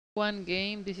one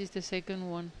game. This is the second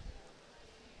one.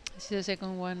 This is the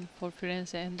second one for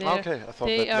Firenze, and Okay, I thought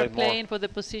they are played playing more. for the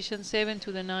position 7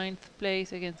 to the 9th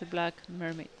place against the Black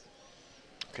Mermaids.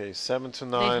 Okay, 7 to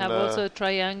 9. They have also a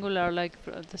triangular, like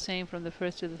the same from the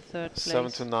first to the third place.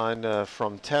 7 to 9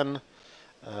 from 10.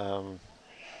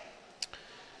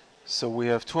 So we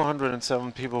have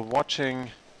 207 people watching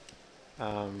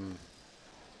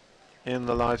in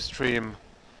the live stream,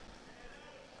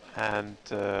 and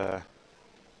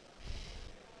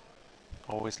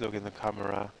always look in the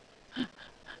camera.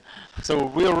 So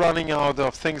we're running out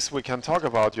of things we can talk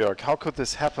about, Jörg. How could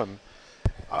this happen?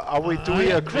 Do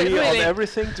we agree on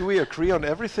everything? Do we agree on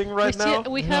everything right now?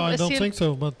 We no, I don't think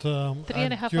so, but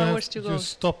 3.5 hours to go. You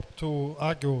stopped to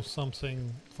argue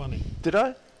something funny. Did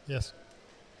I? Yes.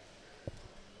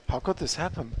 How could this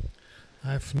happen?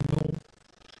 I have no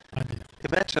idea.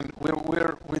 Imagine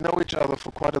we know each other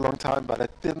for quite a long time, but I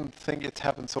didn't think it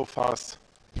happened so fast.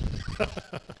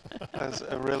 That's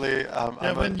really.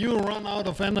 Yeah, when you run out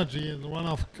of energy and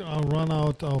run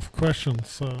out of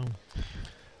questions,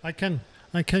 can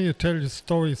you tell you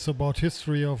stories about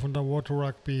history of underwater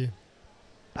rugby?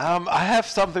 I have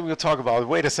something we'll talk about.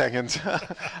 Wait a second.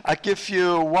 I give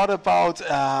you. What about?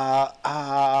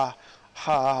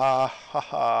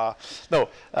 No.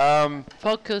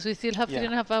 Focus. We still have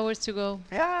 3.5 hours to go.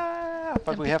 Yeah,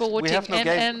 but and we have no game.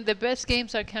 And the best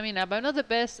games are coming up. Not the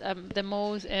best, the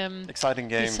most exciting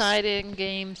games. Exciting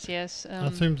games, yes. I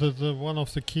think that one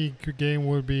of the key game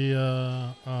will be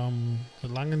the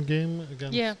Langen game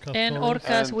against Castores. And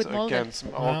Orcas with Molde. Against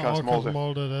Orcas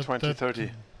Molde.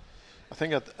 2030. I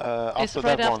think after it's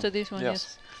right that after this one,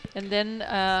 yes. And then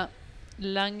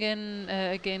Langen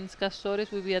against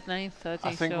Castores will be at 9:30.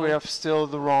 I think we have still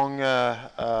the wrong.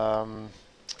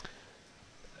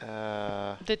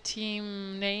 The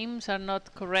team names are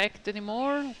not correct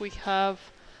anymore. We have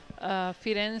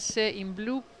Firenze in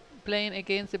blue playing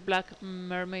against the Black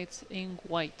Mermaids in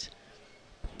white.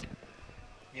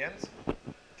 Jens,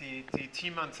 die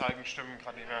Teamanzeigen stimmen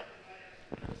gerade nicht mehr.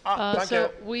 So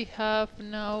we have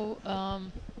now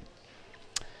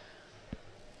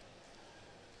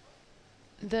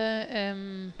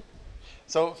the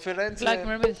so Firenze Black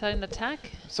Mermaids are in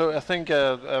attack. So I think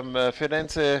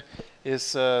Firenze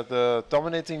is the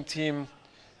dominating team.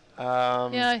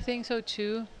 Yeah, I think so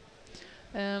too.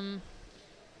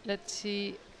 Let's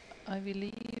see. I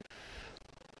believe.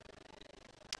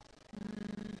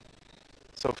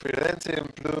 So Firenze in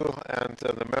blue and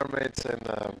the Mermaids in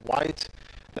white.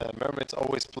 Mermaids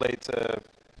always played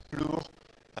blue,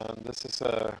 and this is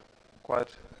quite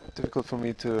difficult for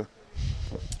me to.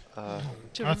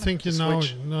 I think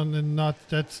not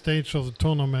that stage of the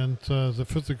tournament. The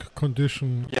physical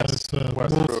condition is the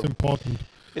most important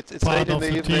it's part of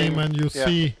the team, and you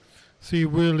see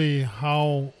really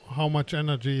how much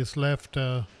energy is left.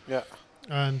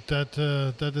 And that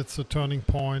it's a turning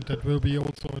point that will be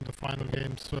also in the final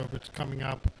games which coming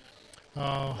up.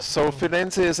 So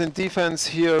Firenze is in defense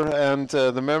here, and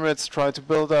the Mermaids try to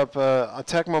build up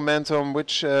attack momentum,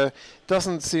 which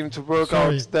doesn't seem to work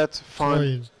out that fine.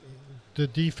 Sorry, the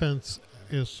defense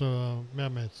is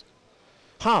Mermaids.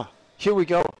 Here we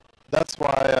go. That's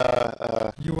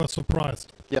why you were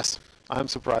surprised. Yes, I'm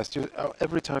surprised.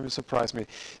 Every time you surprise me.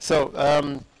 So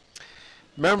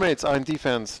Mermaids are in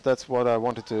defense. That's what I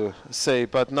wanted to say.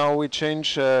 But now we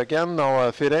change again.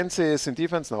 Now Firenze is in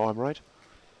defense. Now I'm right.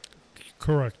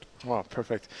 Correct. Wow,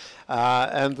 perfect.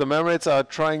 And the Mermaids are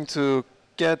trying to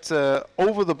get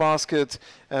over the basket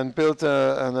and build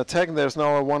an attack. There's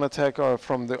now one attack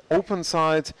from the open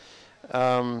side.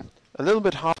 A little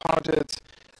bit half-hearted,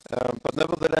 but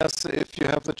nevertheless, if you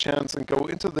have the chance and go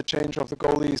into the change of the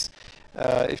goalies,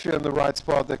 if you're in the right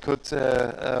spot, there could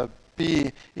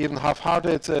be even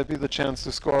half-hearted, be the chance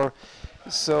to score.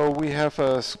 So we have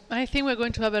I think we're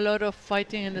going to have a lot of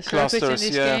fighting in the surface in this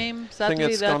game. I think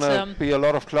it's going to be a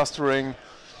lot of clustering.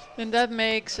 And that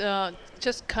makes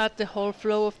just cut the whole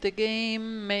flow of the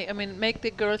game. Make the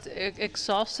girls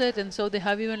exhausted, and so they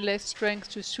have even less strength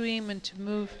to swim and to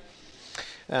move.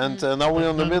 And now we're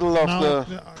in the middle of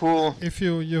the pool. If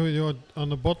you're on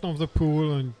the bottom of the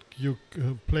pool and you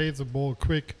play the ball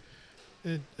quick,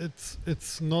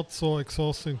 it's not so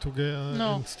exhausting to get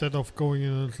instead of going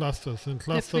in clusters. In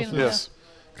clusters,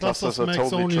 clusters makes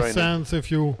totally only sense if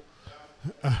you're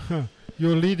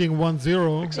leading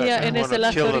 1-0. Exactly. Yeah, and it's the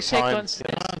last 30 seconds.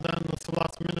 Yeah, then it's the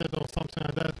last minute or something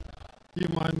like that.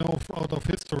 Even I know out of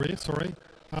history. Sorry,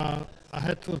 I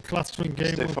had a clustering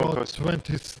game about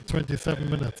 27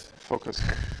 minutes. Focus.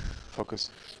 Focus.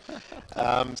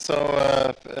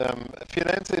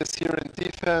 Firenze is here in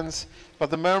defense, but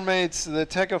the Mermaids, the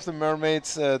attack of the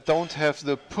Mermaids don't have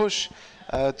the push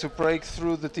to break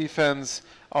through the defense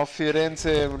of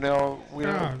Firenze. Now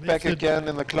we're back again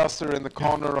in the cluster in the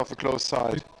corner of the close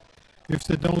side. If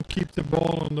they don't keep the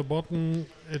ball on the bottom,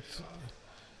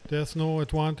 there's no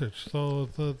advantage. So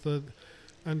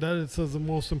and that is the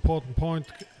most important point.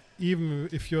 Even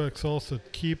if you're exhausted,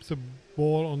 keep the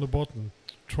ball on the bottom.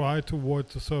 Try to avoid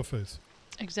the surface.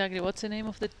 Exactly. What's the name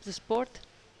of the sport?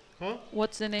 Huh?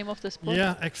 What's the name of the sport?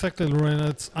 Yeah, exactly, Lorena.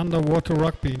 It's underwater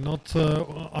rugby, not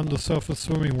on the surface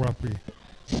swimming rugby.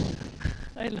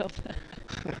 I love that.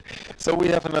 So we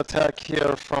have an attack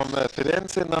here from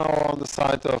Firenze now on the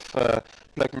side of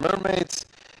Black Mermaids,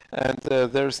 and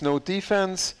there's no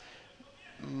defense.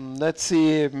 Let's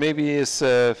see, maybe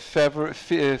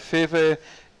Feve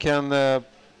can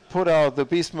put out the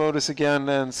beast modus again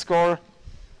and score.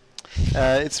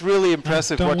 It's really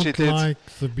impressive what she did. I don't like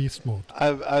the beast mode.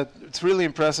 It's really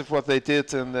impressive what they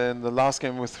did in the last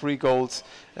game with 3 goals.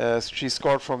 She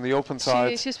scored from the open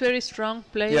side. She's a very strong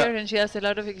player, and she has a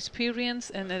lot of experience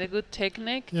and a good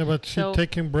technique. Yeah, but she's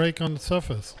taking break on the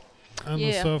surface. And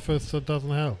the surface that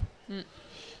doesn't help.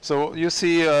 So you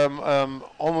see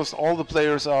almost all the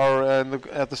players are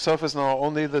at the surface now,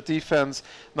 only the defense.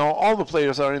 Now all the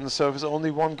players are in the surface,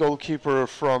 only one goalkeeper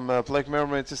from Black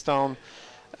Mermaids is down.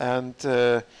 And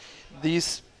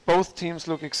both teams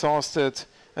look exhausted,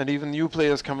 and even new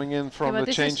players coming in from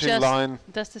the changing line.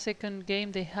 That's the second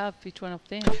game they have, each one of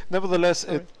them. Nevertheless,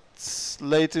 it's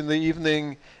late in the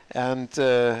evening, and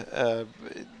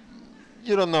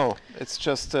you don't know. It's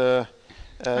just...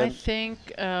 I think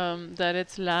that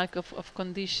it's lack of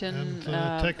condition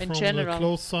attack in from general. The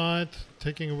close side,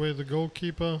 taking away the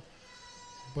goalkeeper,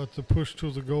 but the push to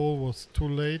the goal was too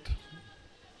late.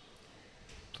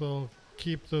 So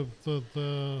keep the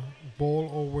ball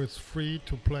always free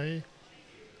to play.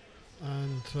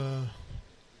 And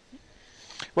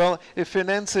well, if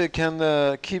Firenze can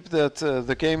keep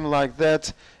the game like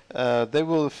that, they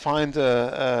will find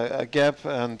a gap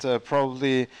and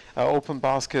probably an open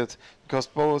basket, because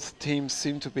both teams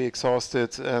seem to be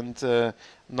exhausted and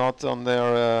not on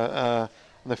their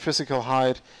physical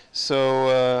height.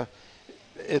 So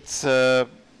it's a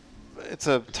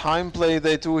time play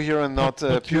they do here, and not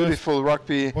beautiful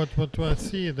rugby. What do I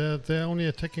see? They're only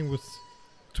attacking with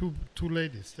two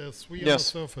ladies. There's 3 on the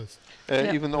surface.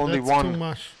 Even only that's one. Too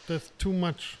much. That's too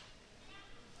much.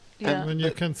 Yeah. And when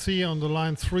you can see on the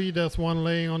line 3, there's one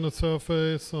laying on the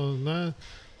surface. On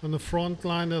the front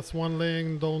line, there's one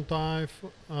laying, don't dive,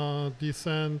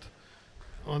 descend.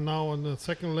 Or now on the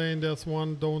second lane, there's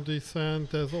one, don't descend.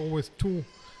 There's always two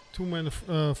many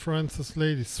Francis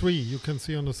ladies. 3 you can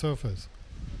see on the surface.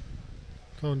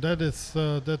 So that is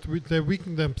they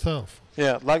weaken themselves.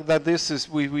 Yeah, like that.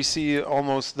 We see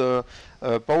almost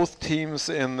both teams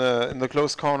in the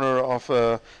close corner of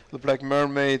the Black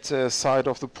Mermaid side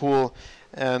of the pool,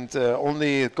 and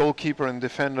only goalkeeper and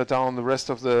defender down. The rest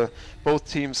of both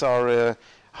teams are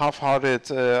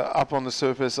half-hearted up on the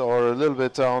surface, or a little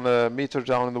bit down, a meter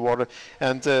down in the water,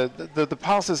 and the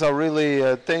passes are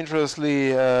really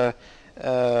dangerously.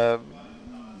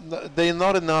 They're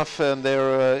not enough, and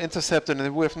they're intercepted.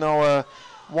 And we have now a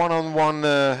one-on-one.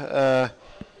 That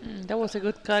was a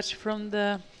good catch from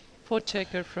the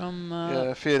forechecker from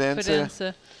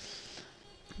Firenze.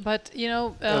 But you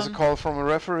know, there's a call from a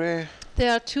referee. They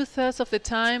are 2/3 of the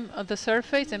time on the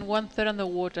surface and 1/3 on the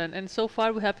water. And so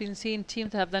far, we have been seeing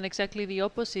teams that have done exactly the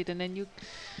opposite. And then you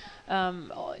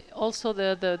also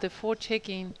the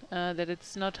forechecking that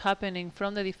it's not happening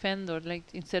from the defender. Like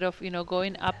instead of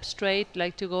going up straight,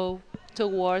 like to go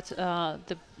towards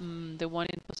the one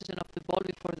in position of the ball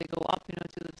before they go up,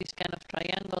 to this kind of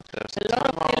triangle. A lot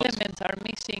of elements are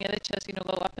missing, and they just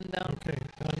go up and down. Okay,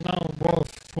 now Wolf,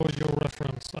 for your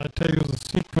reference, I tell you the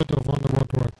secret of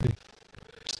underwater rugby.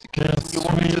 You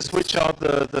want me to switch out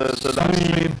the live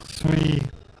stream? 3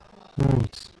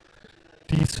 rules: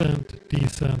 descent,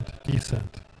 descent,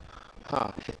 descent.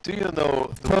 Do you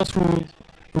know the first rule?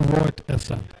 Avoid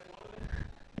ascent.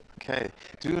 Okay.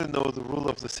 Do you know the rule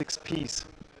of the 6 Ps?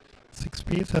 6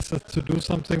 Ps has to do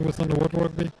something with underwater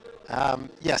rugby?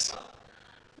 Yes.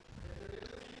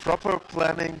 Proper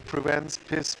planning prevents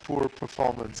piss poor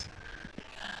performance.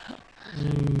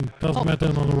 Doesn't matter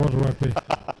in underwater rugby.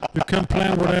 You can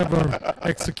plan whatever.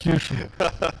 Execution.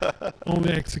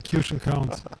 Only execution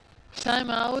counts.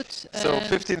 Timeout. So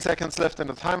 15 seconds left in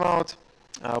the timeout.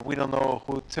 We don't know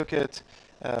who took it.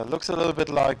 Looks a little bit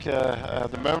like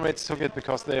the Mermaids took it,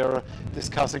 because they are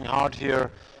discussing hard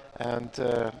here, and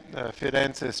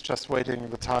Firenze is just waiting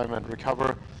the time and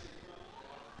recover.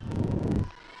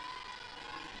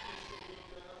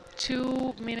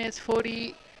 2 minutes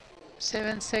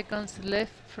 47 seconds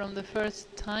left from the first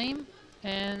time,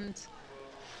 and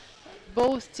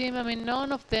both teams, I mean,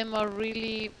 none of them are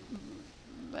really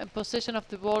in possession of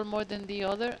the ball more than the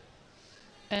other,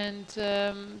 and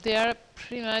they are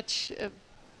pretty much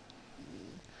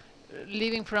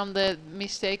living from the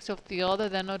mistakes of the other.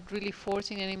 They're not really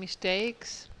forcing any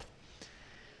mistakes.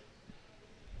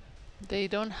 They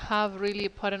don't have really a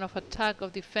pattern of attack or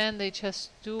defend. They just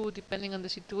do depending on the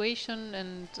situation,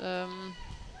 and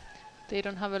they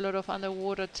don't have a lot of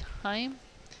underwater time.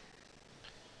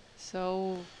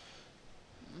 So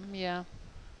yeah,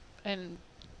 and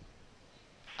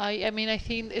I mean, I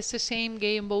think it's the same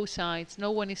game both sides.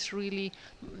 No one is really.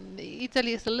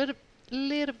 Italy is a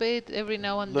little bit every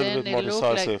now and then.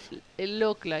 It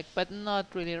look like, but not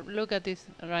really. Look at this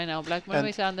right now. Black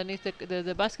Mermaids are underneath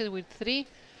the basket with 3.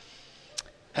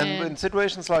 And in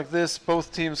situations like this,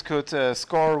 both teams could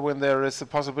score when there is a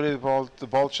possibility the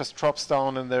ball just drops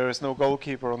down and there is no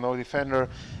goalkeeper or no defender.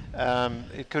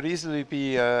 It could easily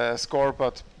be a score,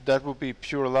 but that would be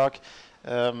pure luck.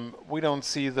 We don't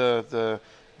see the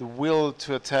will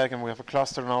to attack, and we have a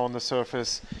cluster now on the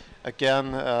surface.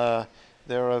 Again,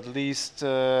 there are at least 2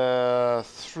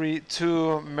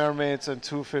 Mermaids and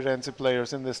 2 Firenze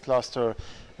players in this cluster.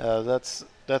 That's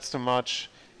too much.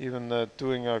 Even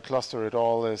doing a cluster at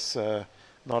all is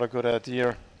not a good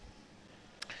idea.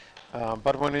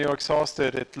 But when you're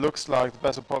exhausted, it looks like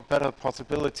the better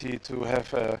possibility to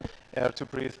have air to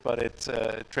breathe, but it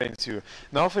drains you.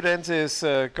 Now Firenze is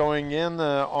going in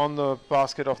on the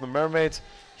basket of the Mermaids.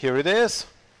 Here it is.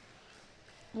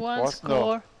 One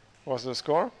score. No. Was it a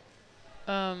score?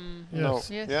 Yes. No.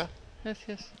 Yes. Yeah? Yes,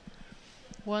 yes.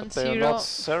 1-0. They are not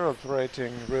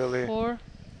celebrating, really. 4.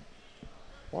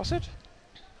 Was it?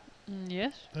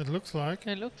 Yes. It looks like.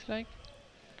 It looks like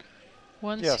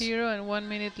 1-0 Yes. and 1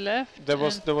 minute left. There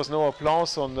was no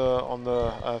applause on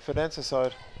the Firenze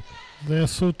side. They're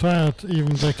so tired,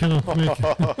 even they cannot make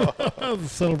the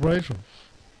celebration.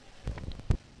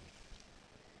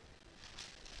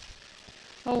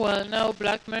 Oh well, now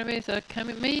Black Mermaids are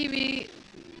coming. Maybe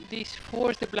this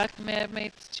force the Black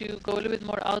Mermaids to go a little bit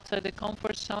more outside the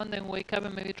comfort zone, then wake up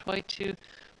and maybe try to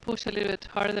push a little bit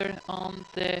harder on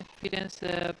the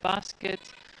Firenze basket.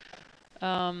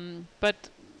 But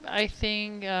I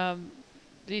think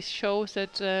this shows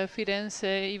that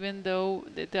Firenze, even though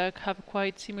they have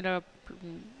quite similar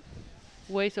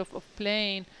ways of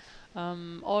playing,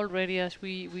 already, as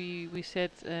we said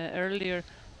earlier,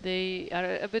 they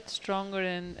are a bit stronger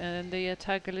and they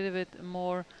attack a little bit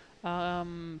more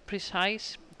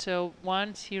precise. So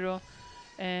 1-0,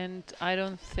 and I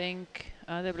don't think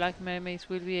the Black Mermaids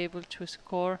will be able to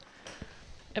score.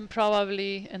 And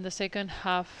probably in the second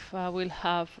half we'll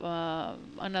have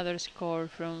another score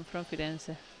from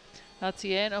Firenze. That's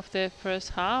the end of the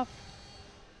first half.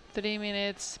 3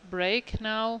 minutes break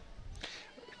now.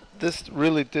 This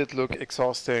really did look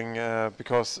exhausting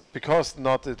because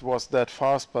not it was that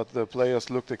fast, but the players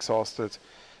looked exhausted.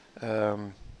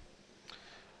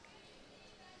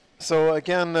 So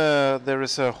again, there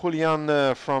is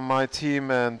Julian from my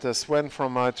team and Sven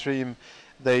from my team.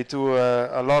 They do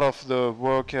a lot of the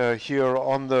work here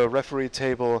on the referee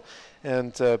table,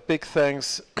 and big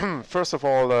thanks first of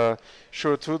all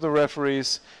sure to the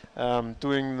referees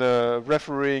doing the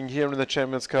refereeing here in the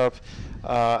Champions Cup.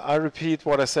 I repeat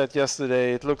what I said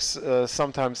yesterday. It looks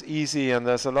sometimes easy, and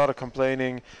there's a lot of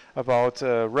complaining about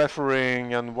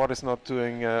refereeing and what is not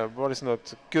doing, what is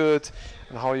not good,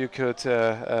 and how you could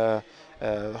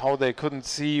how they couldn't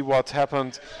see what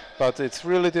happened. But it's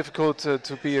really difficult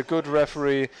to be a good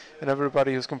referee, and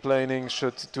everybody who's complaining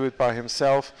should do it by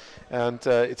himself. And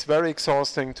it's very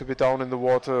exhausting to be down in the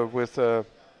water with the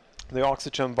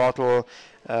oxygen bottle.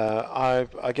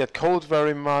 I get cold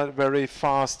very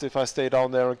fast if I stay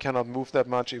down there and cannot move that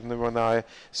much, even when I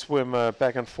swim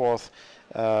back and forth.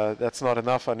 That's not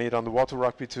enough. I need underwater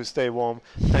rugby to stay warm.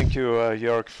 Thank you,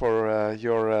 Jörg, for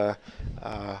your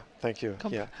thank you.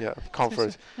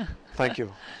 Comfort. Thank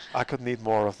you. I could need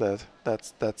more of that.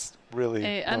 That's really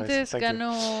nice. Antes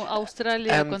ganó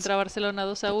Australia contra Barcelona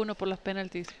 2-1 por las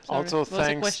penalties. Also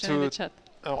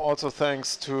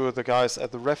thanks to the guys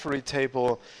at the referee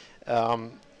table.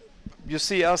 You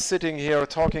see us sitting here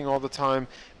talking all the time,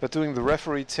 but doing the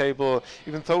referee table,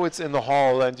 even though it's in the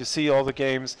hall and you see all the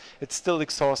games, it's still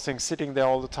exhausting sitting there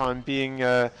all the time, being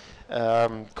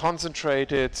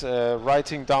concentrated,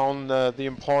 writing down the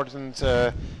important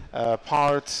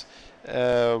parts,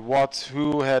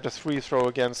 who had a free throw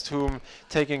against whom,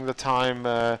 taking the time.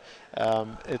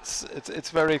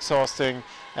 It's very exhausting,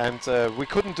 and we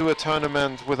couldn't do a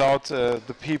tournament without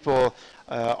the people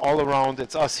all around.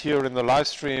 It's us here in the live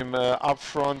stream up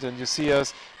front, and you see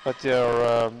us, but there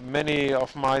are many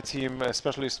of my team,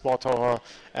 especially Sporttower,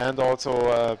 and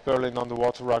also Berlin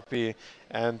Underwater Rugby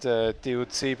and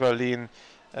DUC Berlin,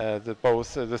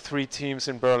 the three teams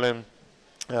in Berlin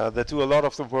that do a lot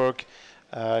of the work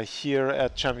here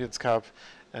at Champions Cup.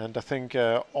 And I think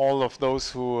all of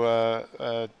those who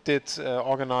did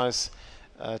organize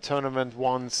a tournament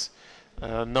once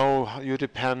know you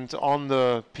depend on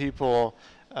the people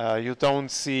you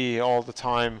don't see all the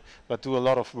time, but do a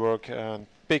lot of work. And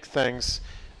big thanks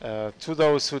to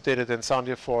those who did it in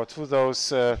Sandefjord, to those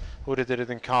who did it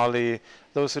in Cali,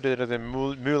 those who did it in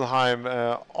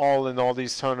Mülheim, all in all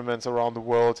these tournaments around the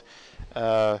world.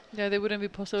 Yeah, they wouldn't be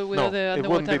possible without the it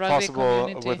wouldn't be possible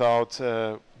community. without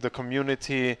the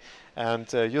community.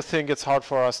 And you think it's hard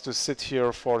for us to sit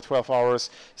here for 12 hours,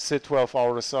 sit 12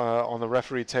 hours on the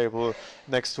referee table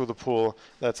next to the pool.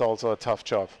 That's also a tough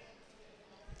job.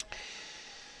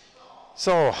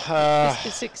 So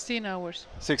it's 16 hours.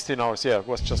 16 hours, yeah. It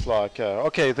was just like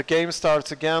okay. The game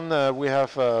starts again. We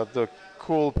have the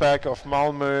cool back of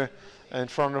Malmö in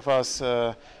front of us.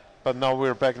 But now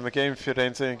we're back in the game.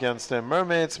 Firenze against the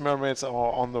Mermaids. Mermaids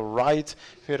are on the right.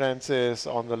 Firenze is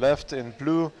on the left in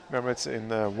blue. Mermaids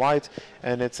in white.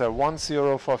 And it's a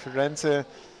 1-0 for Firenze.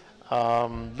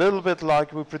 Little bit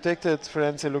like we predicted.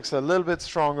 Firenze looks a little bit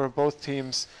stronger. Both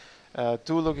teams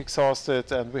do look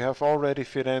exhausted. And we have already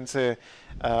Firenze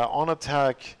on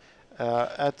attack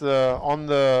on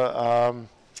the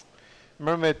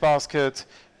Mermaid basket.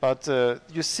 But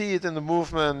you see it in the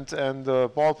movement and the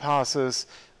ball passes.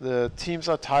 The teams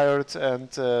are tired, and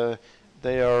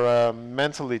they are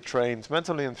mentally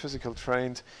and physically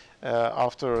trained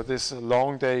after this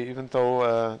long day, even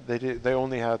though they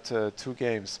only had 2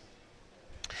 games.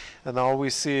 And now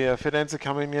we see Firenze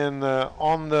coming in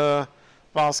on the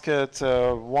basket,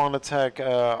 one attack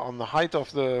on the height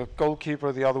of the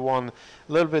goalkeeper, the other one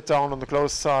a little bit down on the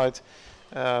close side.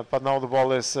 But now the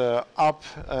ball is up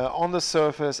on the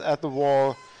surface at the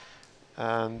wall,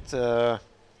 and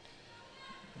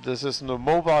this is the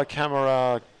mobile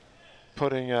camera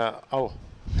putting oh,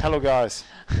 hello guys.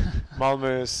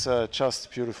 Malmö is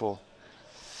just beautiful.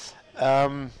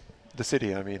 The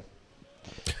city, I mean.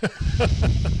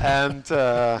 And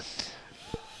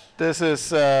this is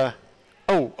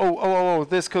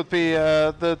this could be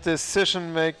the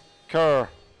decision maker.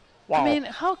 Wow. I mean,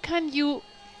 how can you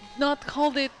not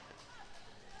call it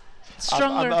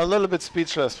stronger? I'm a little bit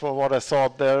speechless for what I saw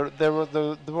there. There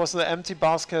was the empty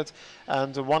basket,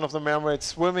 and one of the Mermaids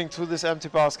swimming to this empty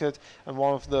basket, and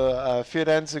one of the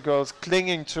Firenze girls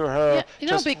clinging to her, yeah,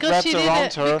 just because wrapped she did around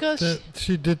it, her. because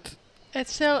she did.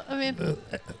 It's so. I mean,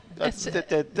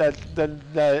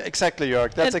 exactly,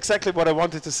 Jörg. That's exactly what I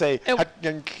wanted to say.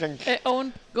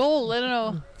 Own goal. I don't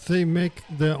know. They make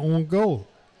their own goal.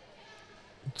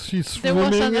 She's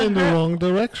swimming in the wrong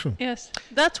direction. Yes,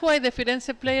 that's why the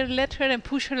Firenze player let her and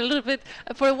pushed her a little bit.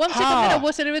 For 1 second, I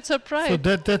was a little bit surprised.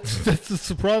 So that's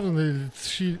surprising.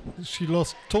 She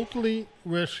lost totally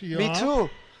where she Me too.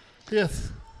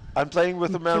 Yes. I'm playing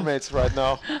with the Mermaids right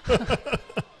now.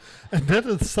 And that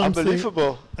is something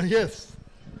unbelievable. Yes.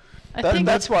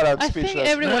 That's why I'm speechless. I think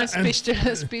everyone's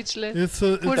speechless. That's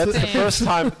the first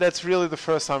time. That's really the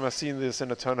first time I've seen this in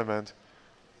a tournament.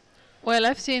 Well,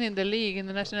 I've seen in the league, in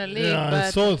the National League. Yeah, but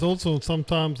I saw it also.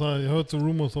 Sometimes I heard the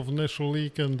rumors of National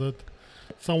League, and that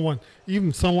someone,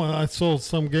 I saw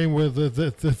some game where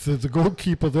the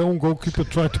goalkeeper, their own goalkeeper,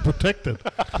 tried to protect it.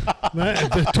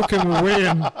 They took him away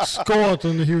and scored,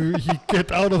 and he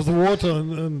get out of the water,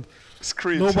 and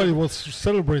nobody was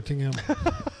celebrating him.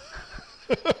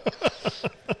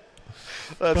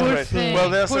 That's great. Well,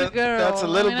 that's a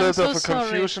little bit of a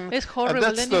confusion. It's horrible. And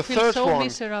that's then the third so one.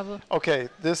 Miserable. Okay,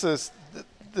 this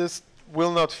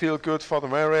will not feel good for the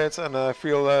Mermaids, and I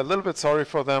feel a little bit sorry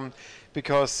for them,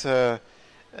 because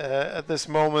at this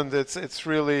moment it's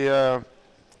really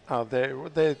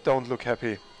they don't look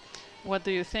happy. What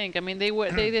do you think? I mean,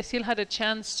 they still had a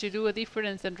chance to do a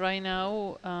difference, and right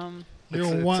now You're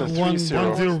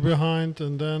 1-0 behind,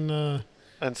 and then.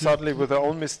 And suddenly, with their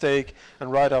own mistake,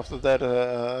 and right after that,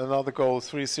 another goal,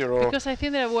 3-0. Because I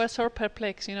think they were so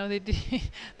perplexed,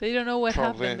 they don't know what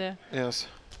happened there. Yes.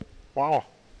 Wow.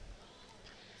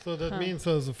 So that means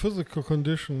the physical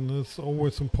condition is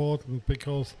always important,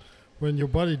 because when your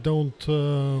body don't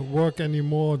work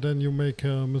anymore, then you make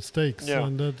mistakes,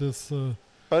 and that is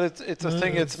But it's a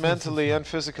thing. It's mentally and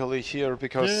physically here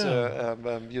because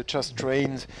you just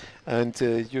trained and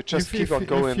you just keep on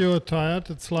going. If you're tired,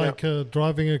 it's like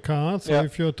driving a car. So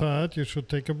if you're tired, you should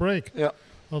take a break. Yeah.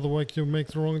 Otherwise, you make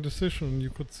the wrong decision. You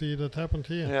could see that happened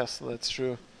here. Yes, that's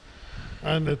true.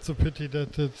 And it's a pity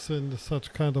that it's in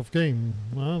such kind of game.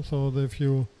 So if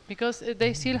you because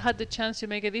they still had the chance to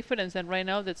make a difference, and right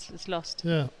now it's lost.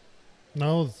 Yeah.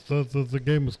 Now the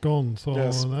game is gone. So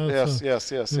yes.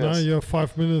 Now you have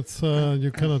 5 minutes.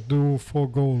 You cannot do 4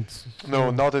 goals.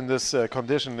 No, not in this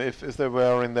condition. If they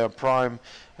were in their prime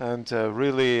and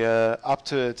really up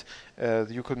to it,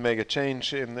 you could make a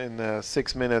change in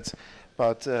 6 minutes.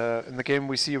 But in the game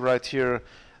we see right here,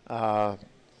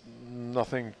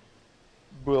 nothing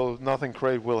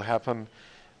great will happen.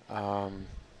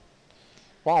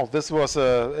 Wow, this was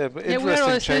a interesting we're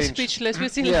all change. Speechless. We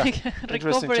still like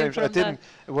recovering from that.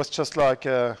 It was just like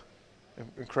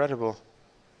incredible.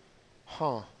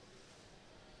 Huh.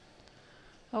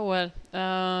 Oh well.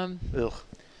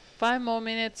 5 more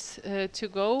minutes to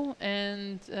go,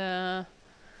 and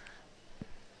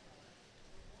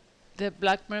the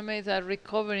Black Mermaids are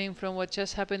recovering from what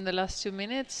just happened the last 2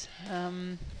 minutes.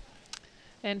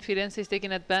 And Firenze is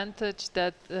taking advantage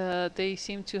that they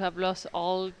seem to have lost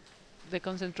all the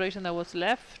concentration that was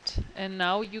left, and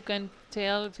now you can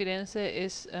tell Firenze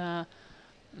is a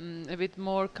bit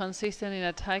more consistent in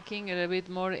attacking and a bit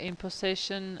more in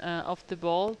possession of the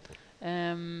ball,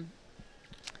 and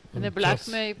the Black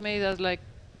Mermaids are like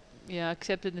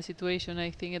accepted the situation.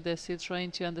 I think they're still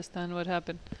trying to understand what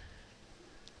happened,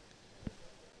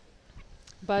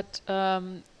 but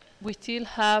we still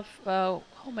have how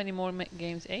many more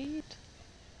games? 8?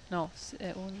 No,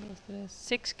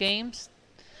 6 games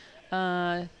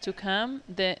to come.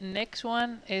 The next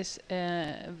one is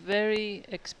a very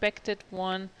expected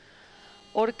one.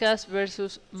 Orcas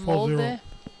versus Molde.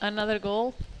 Another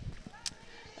goal.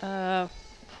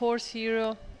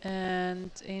 4-0,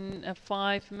 and in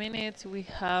 5 minutes we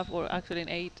have, or actually in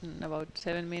 8, in about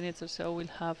 7 minutes or so, we'll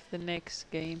have the next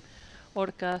game.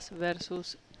 Orcas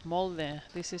versus Molde.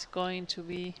 This is going to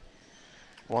be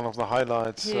one of the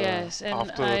highlights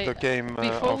after the game.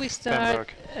 Before we start,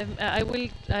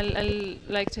 Denmark. I'll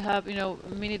like to have a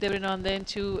minute every now and then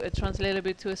to translate a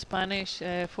bit to Spanish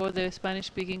for the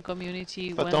Spanish-speaking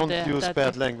community. But don't use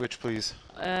bad language, please.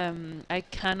 I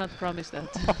cannot promise that.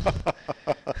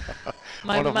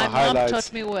 My mom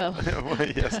taught me well.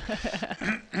 Yes.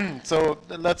 So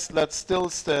let's still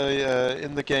stay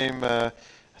in the game.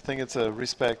 I think it's a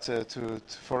respect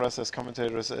for us as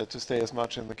commentators to stay as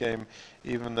much in the game,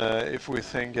 even if we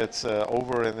think it's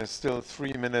over and it's still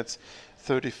 3 minutes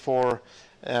 34,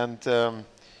 and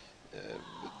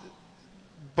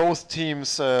both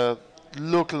teams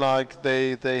look like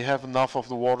they have enough of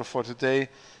the water for today,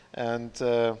 and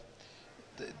the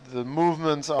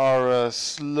movements are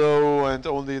slow and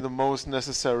only the most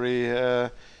necessary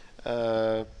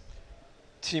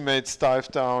teammates dive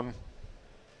down.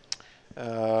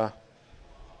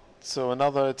 So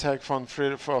another attack for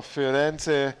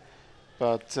Firenze,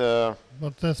 but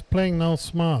they're playing now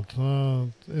smart.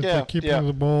 If they're keeping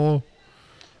the ball,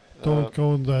 don't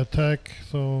go in the attack.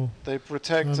 So they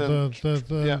protect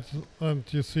and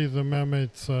you see the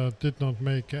Mermaids did not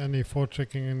make any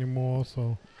forechecking anymore.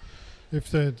 So if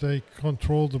they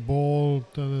control the ball,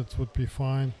 then it would be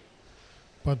fine.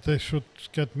 But they should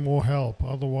get more help.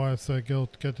 Otherwise, they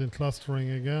get in clustering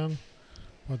again.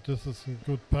 But this is a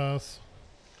good pass.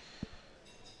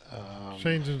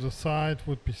 Changing the side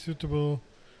would be suitable,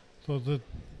 so that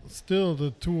still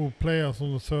the 2 players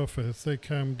on the surface, they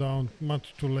came down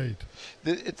much too late.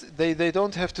 They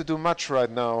don't have to do much right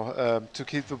now to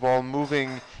keep the ball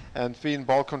moving and be in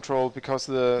ball control, because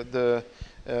the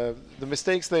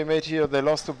mistakes they made here, they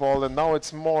lost the ball, and now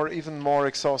it's even more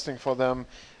exhausting for them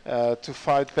to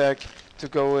fight back, to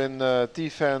go in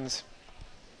defense.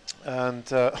 And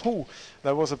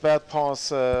that was a bad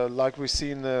pass, like we've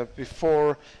seen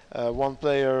before. One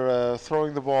player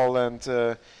throwing the ball, and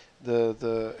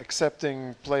the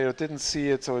accepting player didn't see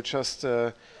it, so it just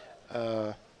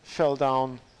fell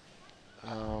down.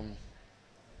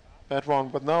 Bad one.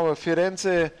 But now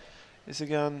Firenze is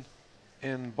again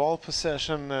in ball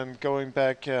possession and going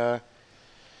back to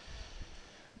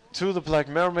the Black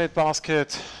Mermaid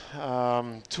basket.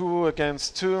 2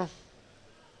 against 2.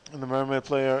 And the Mermaid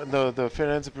player, the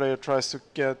Firenze player, tries to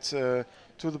get to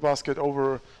the basket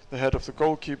over the head of the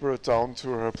goalkeeper down to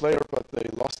her player, but they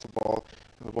lost the ball.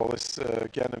 And the ball is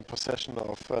again in possession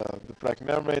of the Black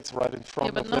Mermaids right in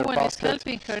front of their basket. But no one is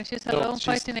helping her. She's alone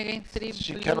fighting against 3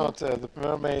 She cannot. The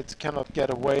Mermaid cannot get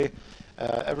away.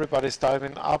 Everybody's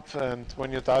diving up, and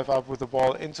when you dive up with the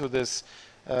ball into this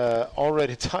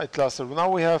already tight cluster. Now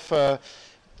we have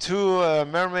two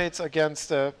Mermaids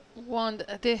against Wow,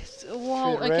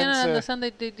 I Firenze. cannot understand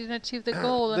that they didn't achieve the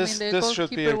goal. This I mean, the should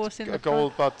be goalkeeper was in a the goal,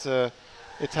 front. but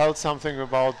it tells something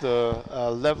about the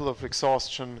level of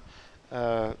exhaustion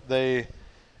they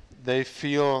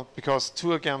feel, because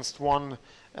 2 against 1,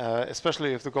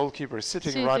 especially if the goalkeeper is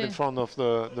sitting right in front of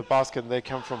the basket, and they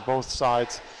come from both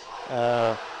sides.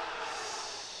 Now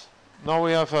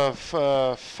we have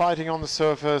fighting on the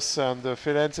surface, and the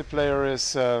Firenze player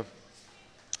is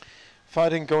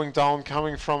fighting, going down,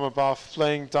 coming from above,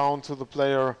 playing down to the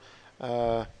player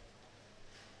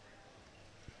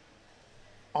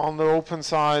on the open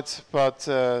side, but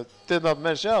did not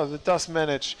manage. Yeah, it does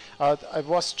manage. I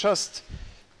was just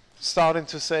starting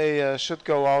to say should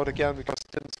go out again because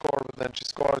it didn't score, but then she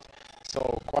scored,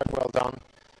 so quite well done.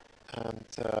 And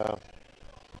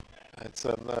it's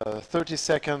 30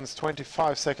 seconds,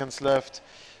 25 seconds left,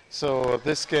 so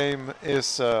this game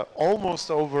is almost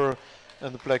over,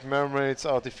 and the Black Mermaids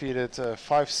are defeated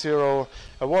 5-0.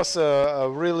 It was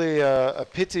really a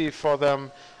pity for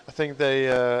them. I think they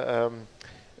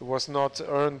it was not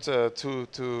earned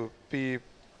to be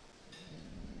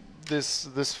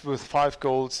this with 5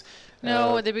 goals.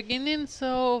 No, at the beginning,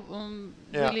 so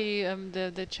yeah. really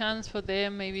the chance for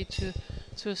them maybe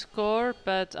to score,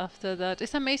 but after that,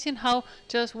 it's amazing how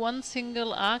just one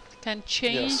single act can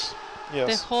change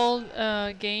the whole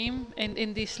game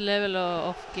in this level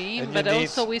of game. And but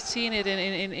also we've seen it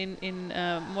in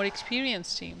more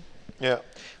experienced team. Yeah.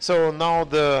 So now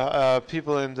the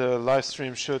people in the live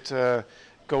stream should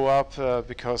go up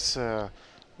because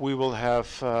we will have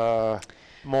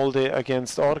Molde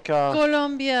against Orca.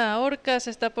 Colombia, Orcas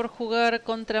está por jugar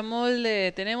contra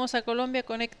Molde. Tenemos a Colombia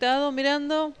conectado,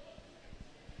 mirando.